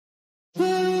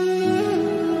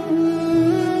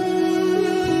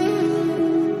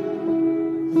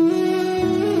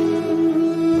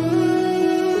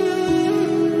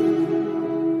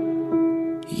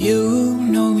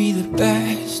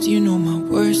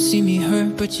see me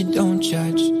hurt, but you don't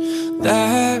judge.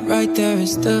 That right there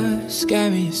is the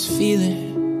scariest feeling.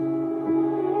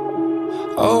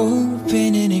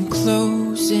 Opening and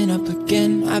closing up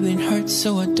again. I've been hurt,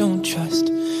 so I don't trust.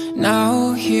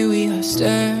 Now here we are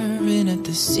staring at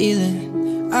the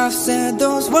ceiling. I've said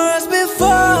those words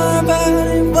before, but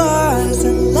it was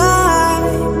a lie.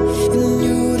 And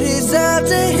you deserve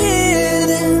to hear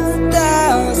them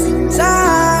 1,000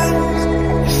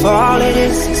 times. If all it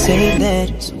is say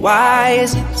letters, why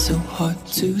is it so hard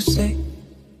to say?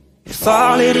 If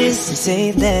all it is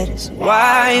say letters,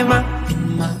 why am I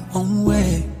in my own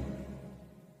way?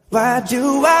 Why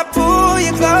do I pull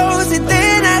you close and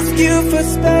then ask you for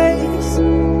space?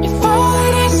 If all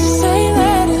it is say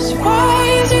letters, why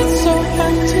is it so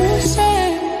hard to say?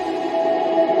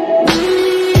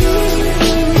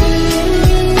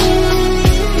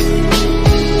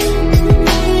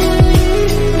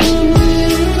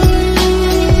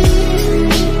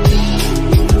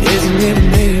 Isn't it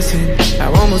amazing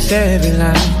how almost every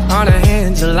line on our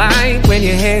hands align? When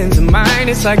your hands are mine,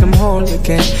 it's like I'm whole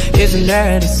again. Isn't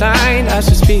that a sign? I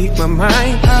should speak my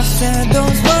mind. I've said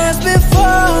those words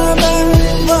before, but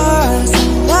it was a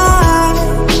lie.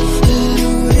 And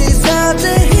you deserve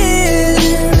to hear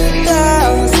them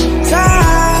 1,000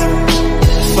 times.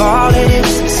 If all it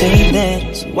is say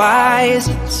letters, why is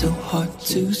it so hard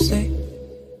to say?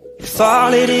 If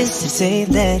all it is say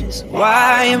letters,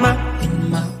 why am I in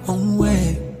my own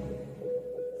way?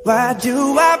 Why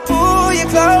do I pull you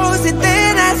close and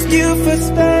then ask you for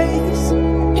space?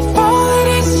 If all it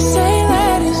is to say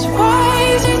letters, why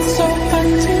is it so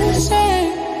hard to say?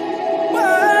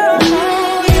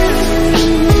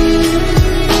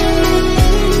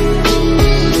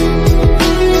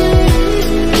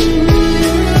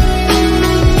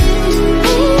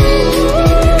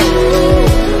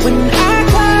 When I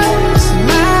close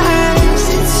my eyes,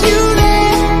 it's you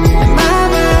there in my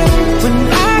mind. When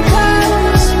I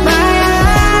close my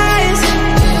eyes,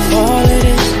 if all it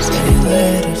is say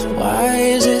letters, why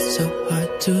is it so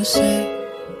hard to say?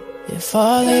 If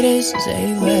all it is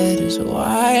say letters,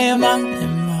 why am I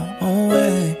in my own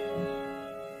way?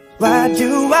 Why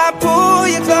do I pull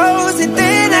you close and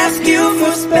then ask you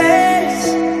for space?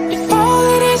 If all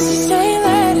it is say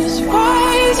letters,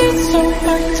 why is it so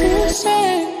hard to say?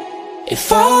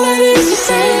 If all it is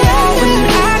say letters,